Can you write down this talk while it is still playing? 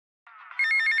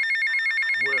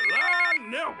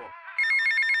never.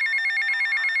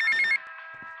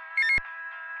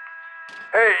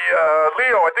 Hey,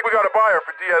 Leo, I think we got a buyer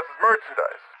for Diaz's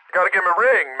merchandise. You gotta give him a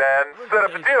ring, man. Set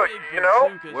up a deal, you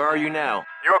know? Where are you now?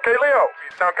 You okay, Leo?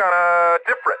 You sound kinda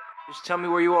different. Just tell me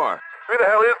where you are. Who the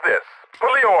hell is this?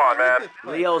 Put Leo on, man.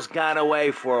 Leo's gone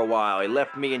away for a while. He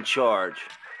left me in charge.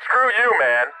 Screw you,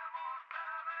 man.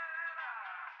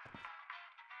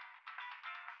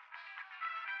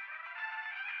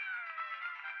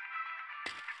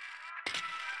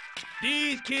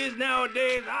 These kids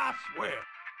nowadays, I swear.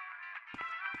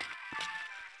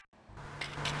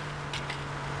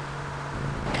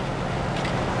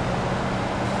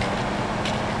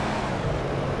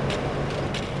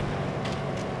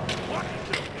 Watch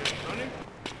yourself here, sonny.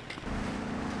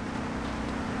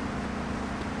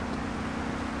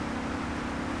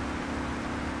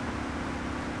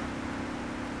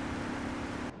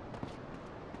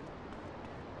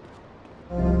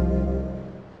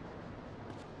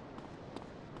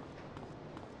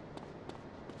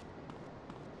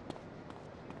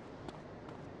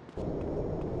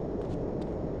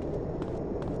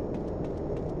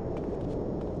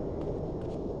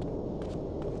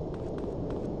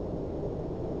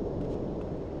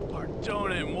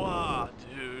 Pardonnez-moi,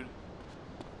 dude.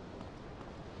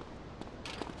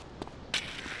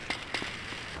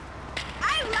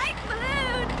 I like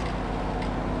balloons!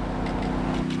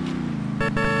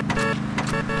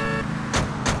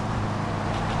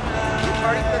 You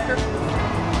party cooker?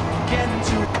 Get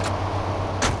into it.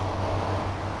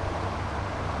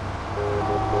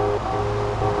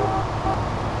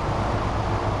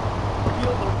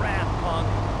 Feel the wrath, punk.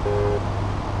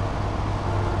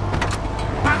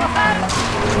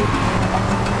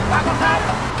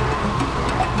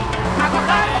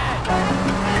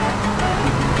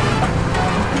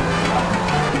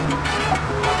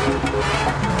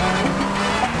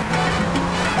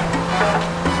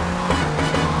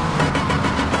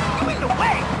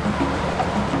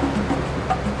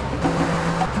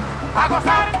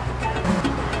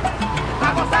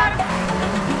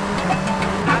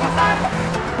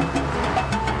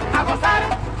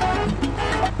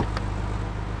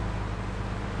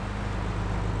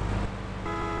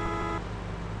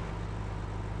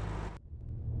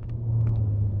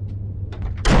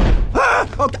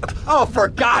 Oh, for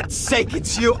God's sake,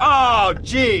 it's you! Oh,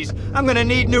 jeez, I'm gonna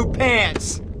need new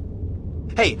pants!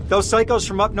 Hey, those psychos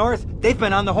from up north, they've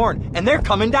been on the horn, and they're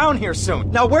coming down here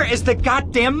soon. Now, where is the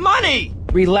goddamn money?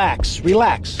 Relax,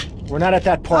 relax. We're not at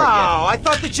that part yet. Oh, I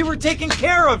thought that you were taking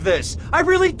care of this. I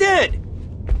really did.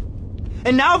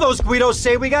 And now those Guidos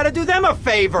say we gotta do them a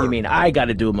favor. You mean I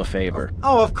gotta do him a favor?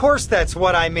 Oh, of course that's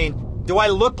what I mean. Do I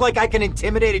look like I can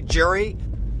intimidate a jury?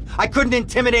 I couldn't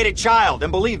intimidate a child,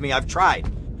 and believe me, I've tried.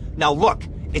 Now look,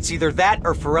 it's either that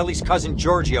or Forelli's cousin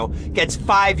Giorgio gets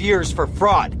 5 years for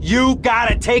fraud. You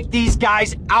gotta take these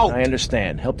guys out! I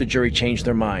understand. Help the jury change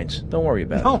their minds. Don't worry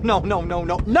about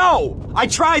it. No! I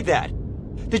tried that!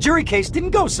 The jury case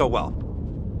didn't go so well.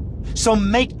 So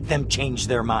make them change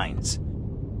their minds.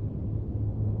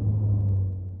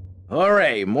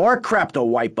 Alright, more crap to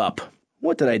wipe up.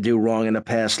 What did I do wrong in a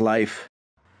past life?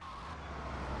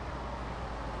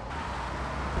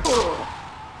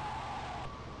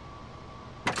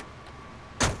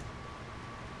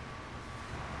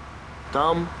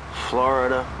 Dumb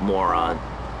Florida moron.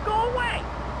 Go away!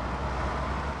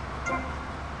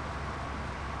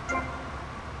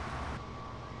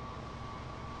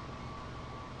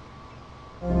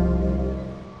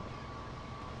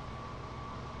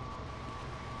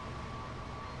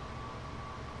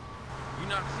 You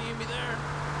not seeing me there?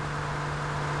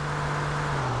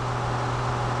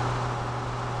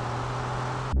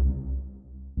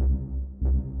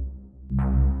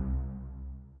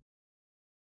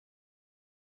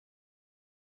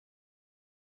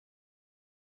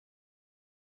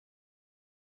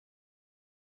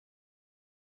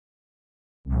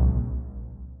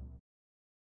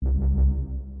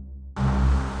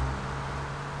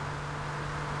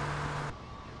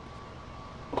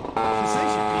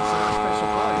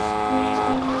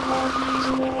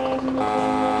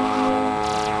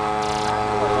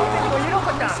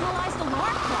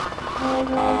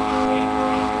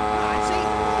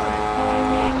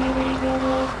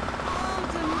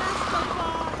 Personalize the alarm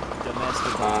clock.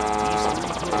 Domestified. He's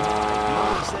 3 foot high. He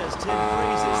only says 10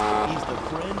 phrases. He's the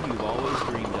friend you've always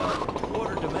dreamed of.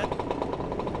 Order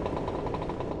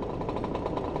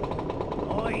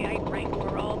Oi, I drink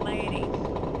for old ladies.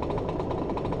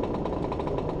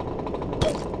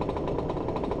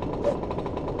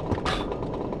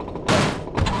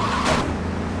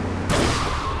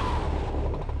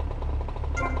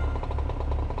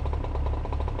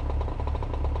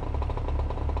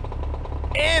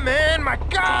 Hey, man, my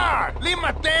car! Leave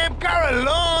my damn car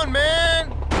alone,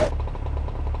 man!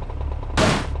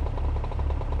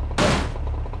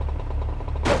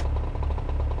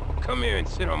 Come here and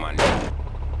sit on my lap.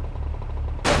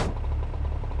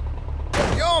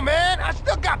 Yo, man, I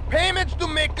still got payments to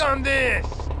make on this!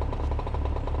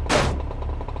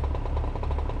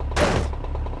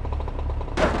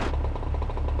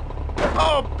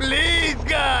 Oh, please,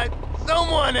 God!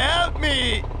 Someone help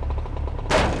me!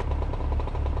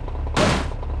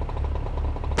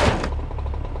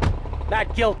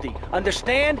 Not guilty.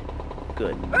 Understand?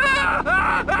 Good. You hit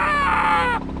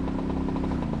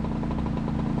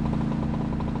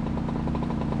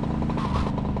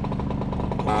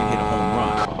a home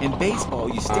run. In baseball,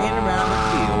 you stand around the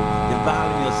field,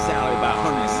 dividing your salary by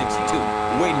 162,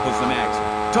 waiting for some action.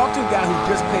 Talk to a guy who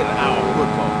just played an hour of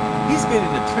football. He's been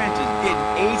in the trenches getting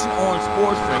Agent Orange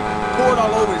sports drink poured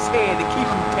all over his head to keep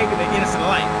him taking an innocent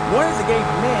life. One is a game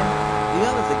for men, the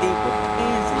other is a game for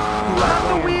pansies who like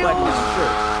wearing button-down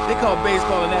shirts. They call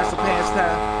baseball a national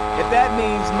pastime. If that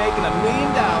means making $1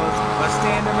 million by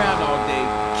standing around all day,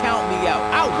 count me out.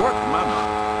 I'll work for my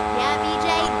money. Yeah, BJ,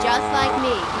 just like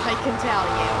me, I can tell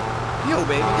you. Yo,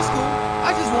 baby, it's cool.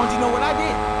 I just want you to know what I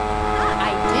did.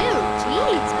 I do.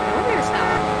 Jeez, prove yourself.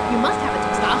 You must have a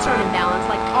testosterone imbalance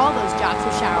like all those jocks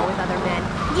who shower with other men.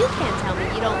 You can't tell me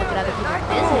you don't look at other people's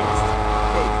business.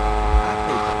 Hey, I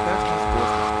played professional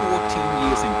sports for 14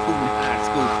 years, including high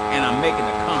school, and I'm making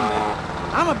a comeback.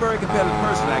 I'm a very competitive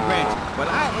person, I grant you,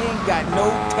 but I ain't got no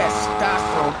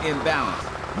testosterone imbalance.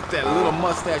 That little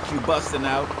mustache you busting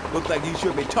out looks like you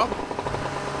should be talking.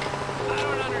 I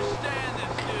don't understand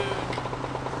this, dude.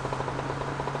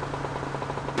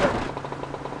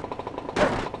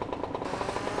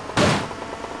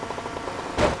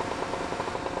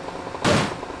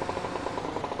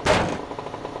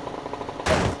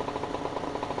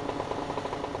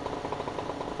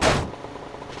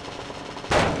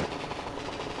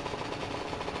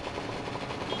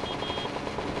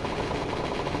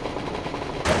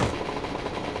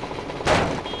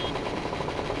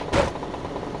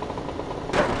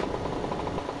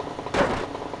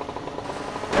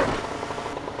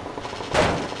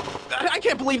 I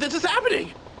can't believe this is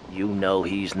happening! You know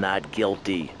he's not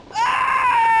guilty.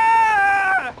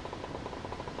 Ah!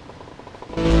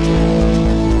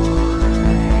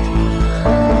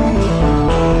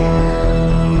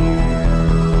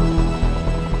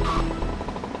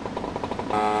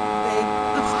 Babe,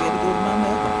 I'm scared to go to my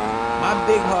mailbox. My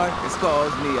big heart has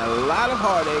caused me a lot of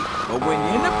heartache, but when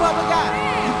you're in the public eye,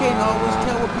 you can't always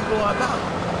tell what people are about.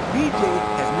 BJ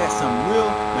has met some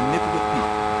real manipulative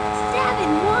people.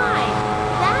 7 wives.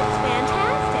 That's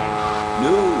fantastic.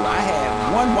 No, I had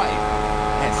one wife.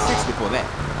 Had 6 before that.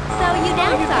 So you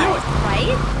downsized,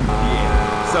 right?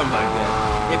 Yeah, something like that.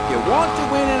 If you want to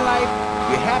win in life,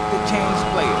 you have to change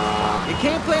players. You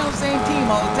can't play on the same team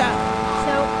all the time.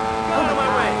 So, oh my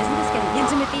God, isn't this getting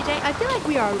intimate, BJ? I feel like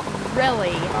we are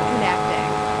really connecting.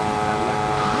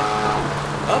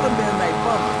 Other men may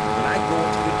fumble, but I go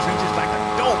into the trenches like a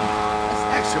dog. That's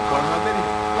the extra part of my video.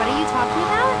 What are you talking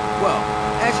about? Well,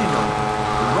 as you know,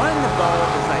 running the ball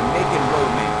is like making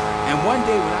romance. And one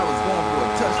day when I was going for a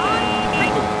touchdown,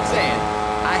 saying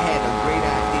I had a great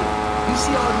idea. You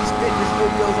see all these fitness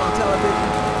videos on television?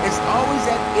 It's always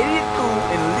that idiot fool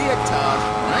in leotards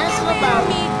prancing about,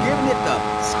 giving it the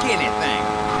skinny thing.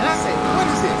 And I said, what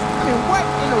is this? I mean, what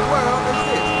in the world is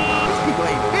this? These people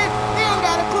ain't fit. They ain't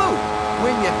got a clue.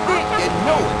 When you fit, you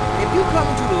know it. If you come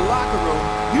into the locker room,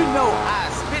 you know I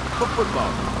fit for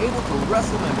football, able to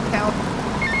wrestle and pound.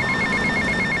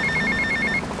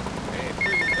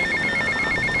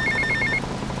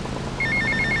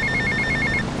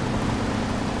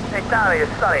 Hey, Tommy,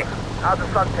 it's Sonny. How's the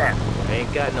suntan?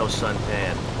 Ain't got no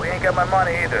suntan. We ain't got my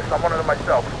money either, so I'm running to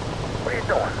myself. What are you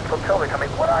doing? So tell me, Tommy,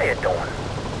 what are you doing?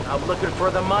 I'm looking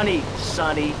for the money,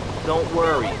 Sonny. Don't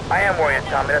worry. I am worrying,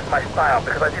 Tommy. That's my style,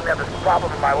 because I seem to have this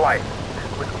problem in my life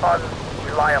with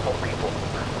unreliable people.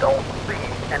 Don't be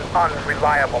an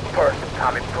unreliable person,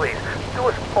 Tommy, please. Do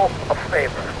us both a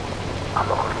favor. I'm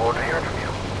looking forward to hearing from you.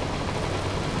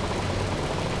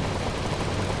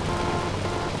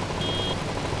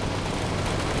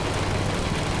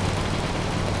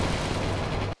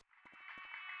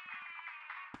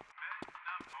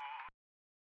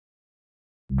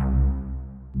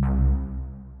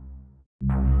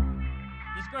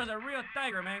 This girl's a real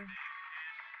tiger, man.